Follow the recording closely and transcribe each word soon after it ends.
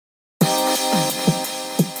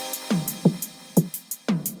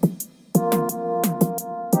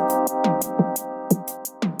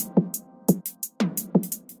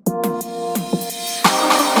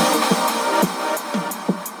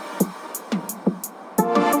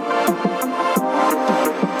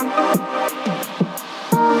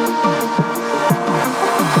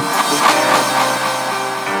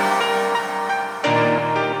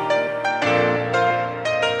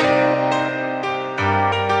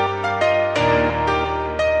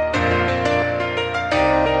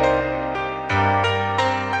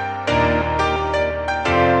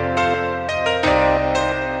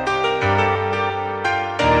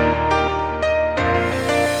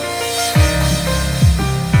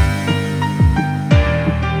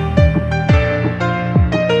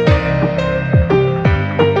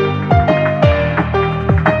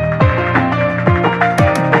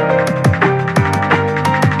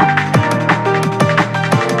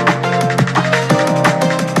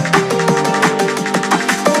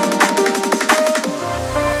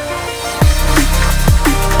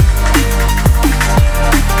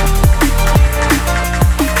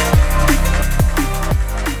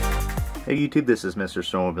Hey YouTube, this is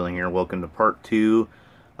MrSnowmobiling here. Welcome to part 2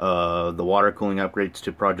 of the water cooling upgrades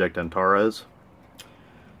to Project Antares.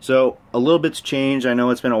 So, a little bit's changed. I know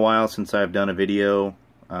it's been a while since I've done a video.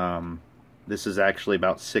 This is actually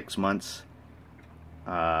about 6 months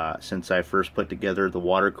since I first put together the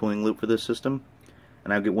water cooling loop for this system.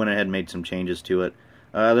 And I went ahead and made some changes to it.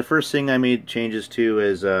 The first thing I made changes to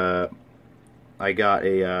is I got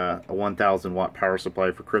a 1000 watt power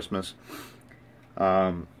supply for Christmas.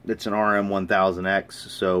 It's an RM1000X,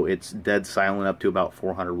 so it's dead silent up to about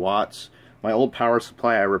 400 watts. My old power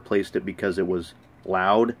supply, I replaced it because it was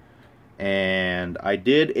loud, and I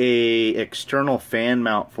did a external fan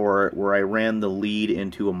mount for it where I ran the lead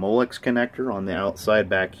into a Molex connector on the outside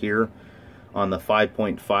back here on the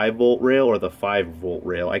 5.5 volt rail or the 5 volt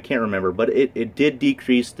rail. I can't remember, but it did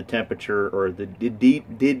decrease the temperature, or it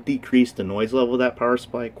did decrease the noise level of that power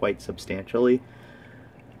supply quite substantially.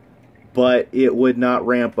 But it would not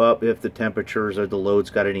ramp up if the temperatures or the loads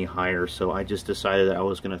got any higher, so I just decided that I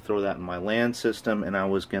was going to throw that in my LAN system, and I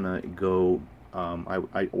was going to go,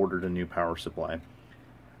 I ordered a new power supply.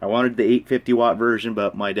 I wanted the 850 watt version,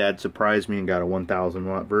 but my dad surprised me and got a 1000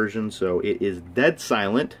 watt version, so it is dead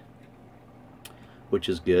silent, which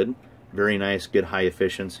is good. Very nice, good high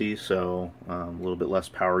efficiency, so a little bit less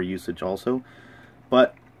power usage also.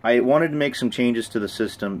 But I wanted to make some changes to the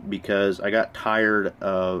system because I got tired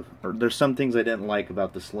of, or there's some things I didn't like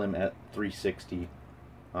about the Slim at 360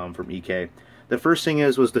 from EK. The first thing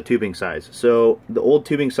was the tubing size. So the old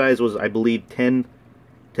tubing size was, I believe, 10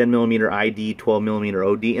 millimeter ID, 12 millimeter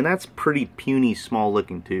OD, and that's pretty puny, small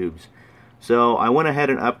looking tubes. So I went ahead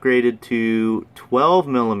and upgraded to 12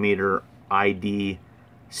 millimeter ID,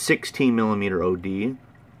 16 millimeter OD.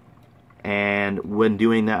 And when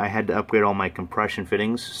doing that, I had to upgrade all my compression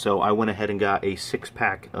fittings, so I went ahead and got a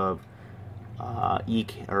 6-pack of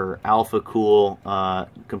Alpha Cool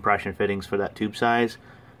compression fittings for that tube size,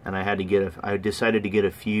 and I decided to get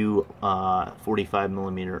a few 45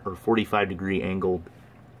 millimeter or 45 degree angled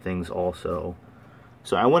things also.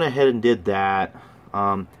 So I went ahead and did that.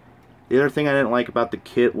 The other thing I didn't like about the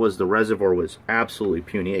kit was the reservoir was absolutely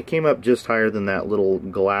puny. It came up just higher than that little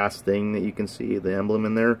glass thing that you can see, the emblem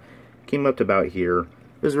in there. Came up to about here.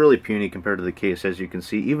 It was really puny compared to the case, as you can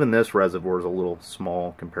see. Even this reservoir is a little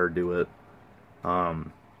small compared to it. But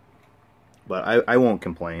I won't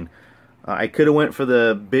complain. I could have went for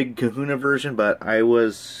the big Kahuna version, but I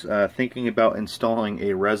was thinking about installing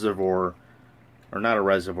a reservoir, or not a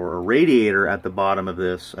reservoir, a radiator at the bottom of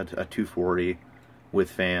this, a 240 with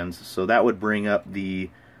fans. So that would bring up the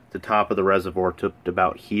top of the reservoir to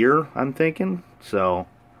about here, I'm thinking. So,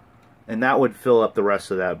 and that would fill up the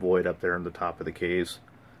rest of that void up there in the top of the case.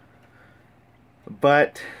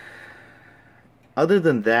 But other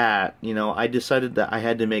than that, you know, I decided that I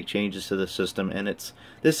had to make changes to the system, and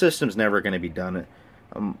this system's never going to be done.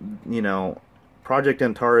 You know, Project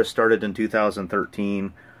Antares started in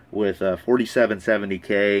 2013 with a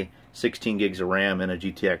 4770K, 16 gigs of RAM, and a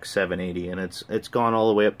GTX 780, and it's gone all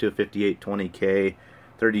the way up to a 5820K,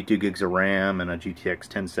 32 gigs of RAM, and a GTX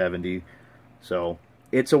 1070. So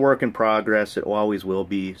it's a work in progress. It always will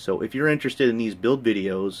be. So if you're interested in these build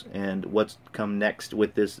videos and what's come next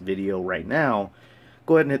with this video right now,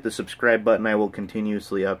 go ahead and hit the subscribe button. I will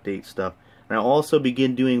continuously update stuff. And I'll also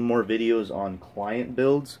begin doing more videos on client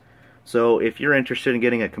builds. So if you're interested in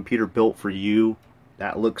getting a computer built for you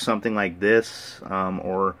that looks something like this,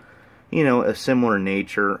 or you know, a similar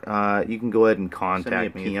nature, you can go ahead and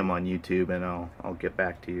contact me. PM on YouTube, and I'll get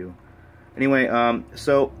back to you. Anyway,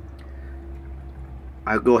 so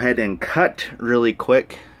I'll go ahead and cut really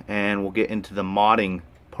quick, and we'll get into the modding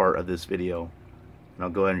part of this video. And I'll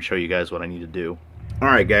go ahead and show you guys what I need to do.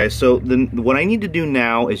 Alright guys, so what I need to do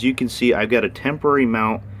now, as you can see, I've got a temporary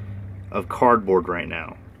mount of cardboard right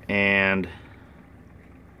now. And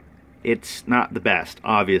it's not the best,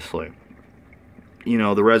 obviously. You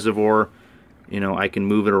know, the reservoir, you know, I can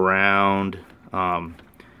move it around.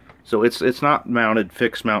 So it's not mounted,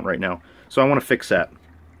 fixed mount right now. So I want to fix that.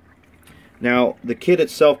 Now, the kit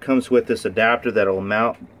itself comes with this adapter that will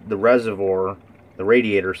mount the reservoir, the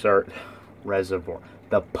radiator, sorry, reservoir,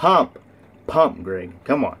 the pump, Greg,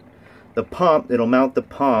 come on. The pump, it'll mount the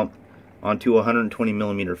pump onto a 120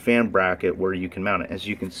 millimeter fan bracket where you can mount it. As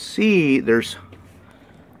you can see, there's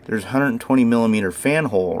 120 millimeter fan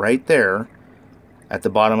hole right there at the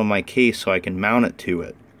bottom of my case, so I can mount it to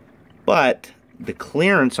it. But the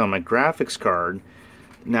clearance on my graphics card,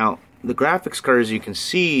 now, the graphics card, as you can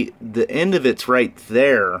see, the end of it's right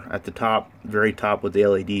there at the top, very top with the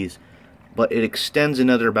LEDs, but it extends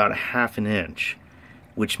another about ½ an inch,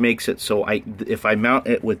 which makes it so if I mount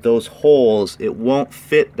it with those holes, it won't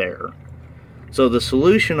fit there. So the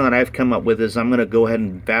solution that I've come up with is I'm going to go ahead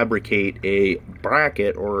and fabricate a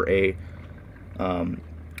bracket, or I'm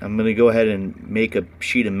going to go ahead and make a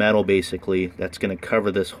sheet of metal basically that's going to cover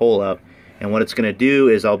this hole up. And what it's going to do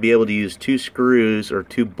is I'll be able to use 2 screws or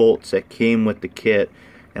 2 bolts that came with the kit,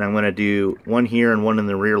 and I'm going to do one here and one in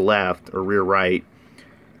the rear left or rear right.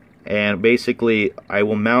 And basically I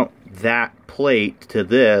will mount that plate to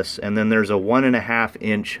this, and then there's a 1.5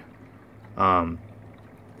 inch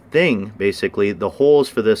thing. Basically the holes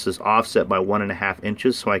for this is offset by 1.5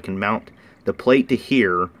 inches, so I can mount the plate to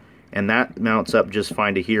here, and that mounts up just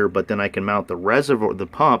fine to here, but then I can mount the reservoir, the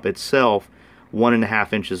pump itself,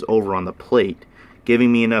 1.5 inches over on the plate,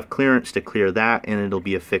 giving me enough clearance to clear that, and it'll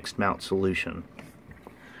be a fixed mount solution.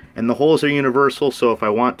 And the holes are universal, so if I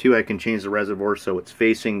want to, I can change the reservoir so it's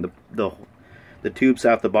facing the tubes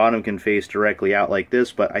out the bottom can face directly out like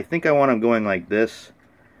this, but I think I want them going like this.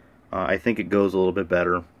 I think it goes a little bit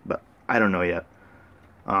better, but I don't know yet.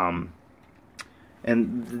 And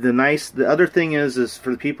the other thing is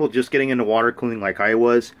for the people just getting into water cooling like I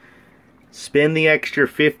was, spend the extra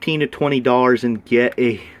 $15 to $20 and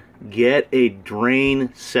get a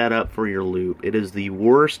drain set up for your loop. It is the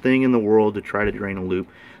worst thing in the world to try to drain a loop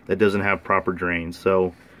that doesn't have proper drains.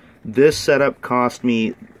 So this setup cost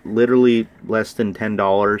me literally less than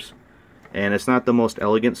 $10, and it's not the most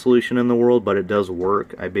elegant solution in the world, but it does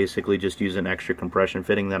work. I basically just use an extra compression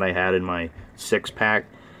fitting that I had in my 6-pack,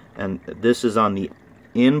 and this is on the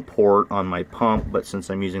in port on my pump, but since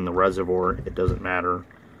I'm using the reservoir, it doesn't matter.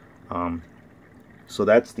 So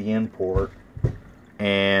that's the in port,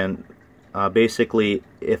 and basically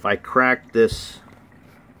if I crack this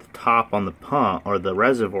top on the pump or the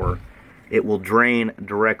reservoir, it will drain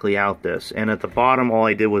directly out this. And at the bottom, all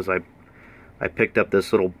I did was I picked up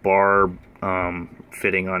this little barb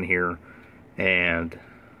fitting on here, and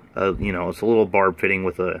you know, it's a little barb fitting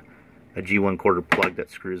with a G1/4 plug that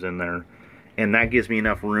screws in there, and that gives me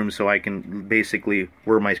enough room so I can basically,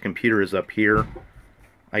 where my computer is up here,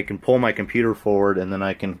 I can pull my computer forward, and then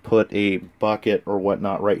I can put a bucket or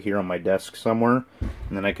whatnot right here on my desk somewhere,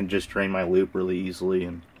 and then I can just drain my loop really easily,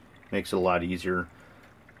 and makes it a lot easier.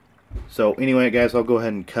 So anyway, guys, I'll go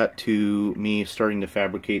ahead and cut to me starting to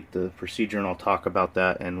fabricate the procedure, and I'll talk about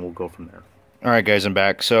that, and we'll go from there. Alright guys, I'm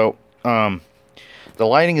back. So the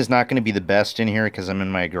lighting is not going to be the best in here because I'm in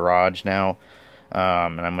my garage now,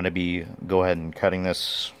 and I'm going to go ahead and cutting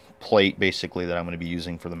this plate basically that I'm going to be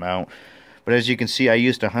using for the mount. But as you can see, I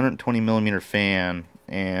used a 120mm fan,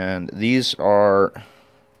 and these are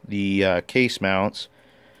the case mounts,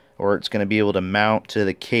 or it's going to be able to mount to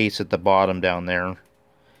the case at the bottom down there.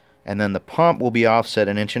 And then the pump will be offset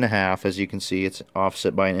 1.5 inches. As you can see, it's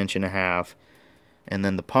offset by 1.5 inches. And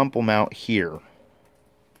then the pump will mount here.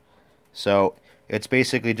 So it's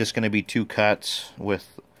basically just going to be 2 cuts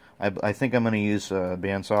with, I think I'm going to use a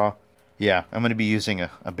bandsaw. Yeah, I'm going to be using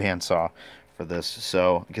a bandsaw for this.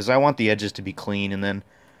 So, because I want the edges to be clean. And then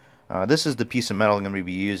this is the piece of metal I'm going to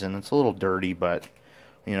be using. It's a little dirty, but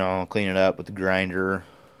you know, I'll clean it up with the grinder,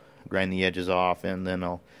 grind the edges off, and then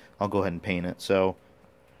I'll go ahead and paint it. So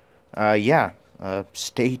yeah,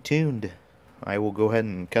 stay tuned. I will go ahead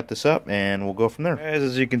and cut this up, and we'll go from there. Guys,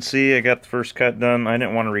 as you can see, I got the first cut done. I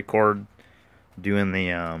didn't want to record doing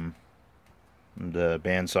the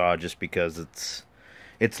bandsaw just because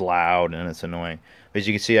it's loud and it's annoying. As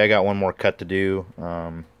you can see, I got one more cut to do.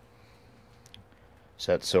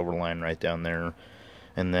 Set silver line right down there,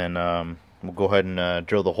 and then we'll go ahead and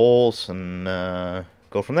drill the holes and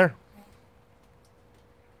go from there.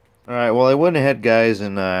 Alright, well, I went ahead, guys,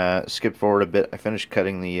 and skipped forward a bit. I finished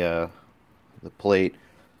cutting the plate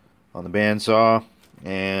on the bandsaw,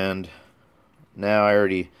 and now I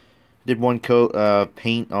already did one coat of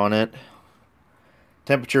paint on it.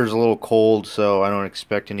 Temperature is a little cold, so I don't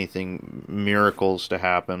expect anything miracles to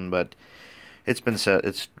happen, but it's been set.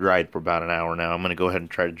 It's dried for about an hour now. I'm going to go ahead and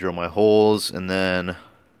try to drill my holes, and then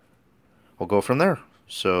we'll go from there.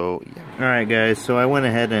 So, yeah. Alright guys, so I went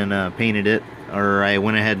ahead and painted it, or I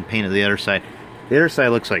went ahead and painted the other side. The other side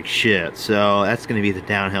looks like shit, so that's going to be the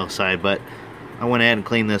downhill side, but I went ahead and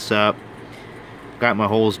cleaned this up, got my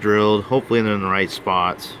holes drilled, hopefully they're in the right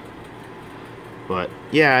spots. But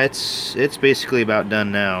yeah, it's basically about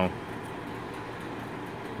done now.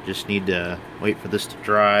 Just need to wait for this to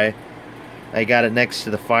dry. I got it next to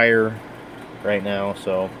the fire right now,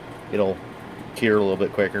 so it'll cure a little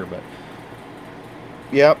bit quicker, but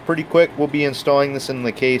yeah, pretty quick. We'll be installing this in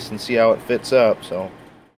the case and see how it fits up. So,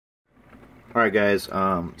 alright guys,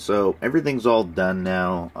 so everything's all done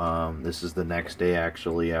now. This is the next day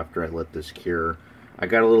actually after I let this cure. I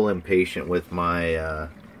got a little impatient with my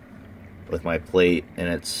plate, and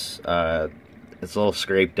it's It's a little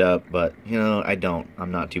scraped up, but you know,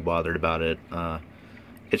 I'm not too bothered about it.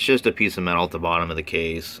 It's just a piece of metal at the bottom of the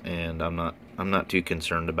case, and I'm not too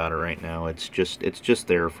concerned about it right now. It's just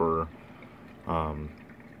there for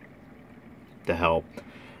to help.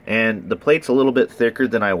 And the plate's a little bit thicker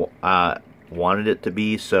than I wanted it to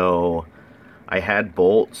be, so I had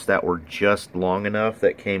bolts that were just long enough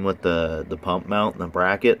that came with the pump mount and the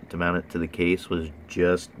bracket to mount it to the case was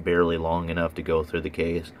just barely long enough to go through the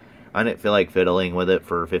case. I didn't feel like fiddling with it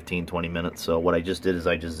for 15-20 minutes, so what I just did is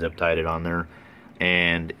I just zip tied it on there.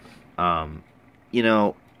 And you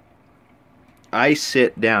know, I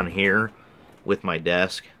sit down here with my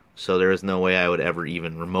desk, so there is no way I would ever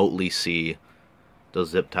even remotely see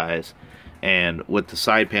those zip ties. And with the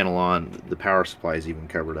side panel on, the power supply is even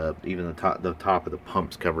covered up. Even the top of the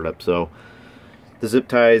pump's covered up. So the zip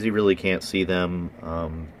ties, you really can't see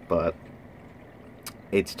them. But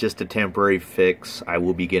it's just a temporary fix. I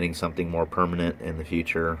will be getting something more permanent in the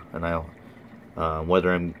future, and I'll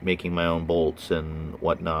whether I'm making my own bolts and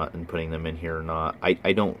whatnot and putting them in here or not,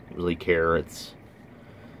 I don't really care.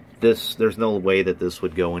 There's no way that this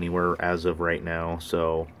would go anywhere as of right now.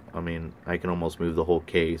 So I mean, I can almost move the whole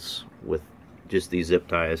case with just these zip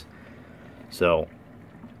ties. So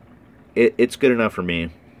it's good enough for me.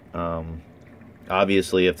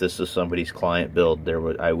 Obviously, if this is somebody's client build,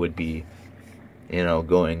 I would be, you know,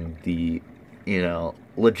 going the, you know,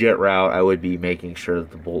 legit route. I would be making sure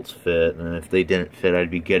that the bolts fit, and if they didn't fit,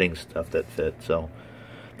 I'd be getting stuff that fit. So,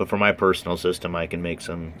 but for my personal system, I can make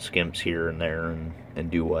some skimps here and there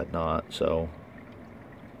and do whatnot. So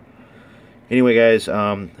anyway, guys,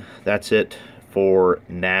 that's it for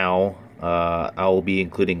now. I will be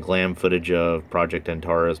including glam footage of Project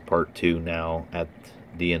Antares Part 2 now at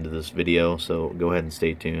the end of this video, so go ahead and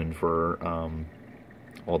stay tuned for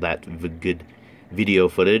all that good video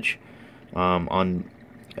footage. On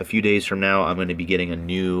a few days from now, I'm going to be getting a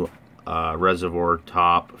new reservoir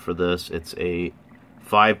top for this. It's a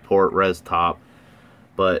 5-port res top,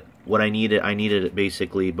 but what I needed it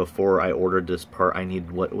basically before I ordered this part. I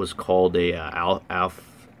needed what was called a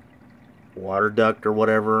ALF water duct or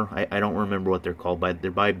whatever. I don't remember what they're called.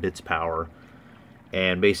 They're by Bits Power,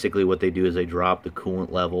 and basically what they do is they drop the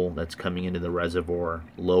coolant level that's coming into the reservoir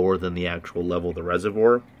lower than the actual level of the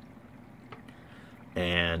reservoir,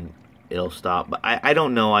 and it'll stop. But I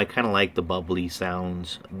don't know, I kind of like the bubbly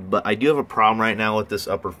sounds, but I do have a problem right now with this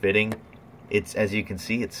upper fitting. It's, as you can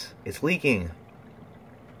see, it's leaking.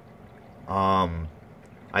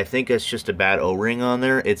 I think it's just a bad O-ring on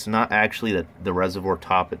there. It's not actually the reservoir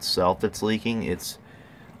top itself that's leaking.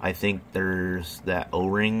 I think there's that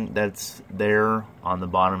O-ring that's there on the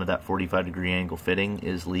bottom of that 45-degree angle fitting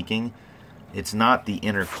is leaking. It's not the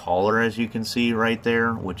inner collar, as you can see right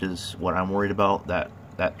there, which is what I'm worried about,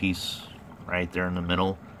 that piece right there in the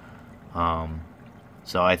middle.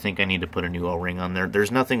 So I think I need to put a new O-ring on there.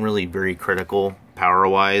 There's nothing really very critical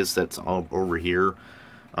power-wise that's all over here.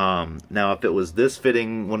 Now if it was this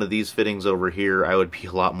fitting, one of these fittings over here, I would be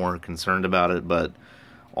a lot more concerned about it, but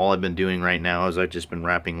all I've been doing right now is I've just been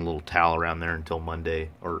wrapping a little towel around there until Monday,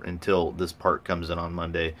 or until this part comes in on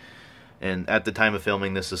Monday. And at the time of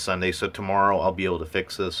filming, this is Sunday, so tomorrow I'll be able to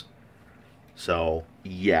fix this. So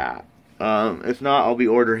yeah, if not, I'll be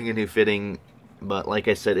ordering a new fitting, but like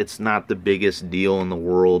I said, it's not the biggest deal in the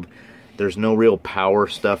world. There's no real power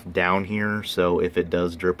stuff down here, so if it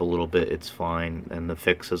does drip a little bit, it's fine, and the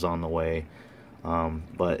fix is on the way.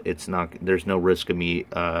 But it's not. There's no risk of me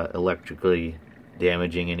electrically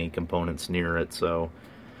damaging any components near it, so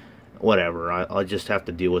whatever. I'll just have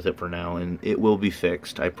to deal with it for now, and it will be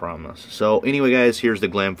fixed, I promise. So anyway, guys, here's the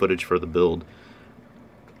glam footage for the build.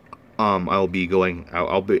 I'll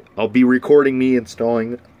be recording me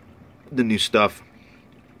installing the new stuff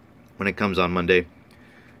when it comes on Monday.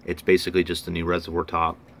 It's basically just a new reservoir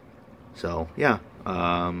top. So yeah,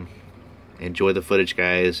 enjoy the footage,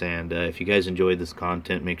 guys, and if you guys enjoyed this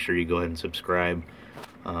content, make sure you go ahead and subscribe.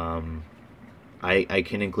 I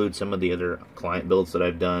can include some of the other client builds that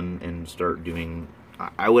I've done and start doing.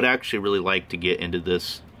 I would actually really like to get into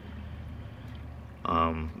this,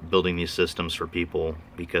 building these systems for people,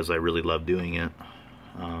 because I really love doing it.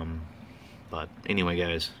 But anyway,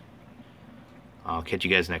 guys, I'll catch you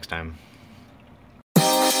guys next time.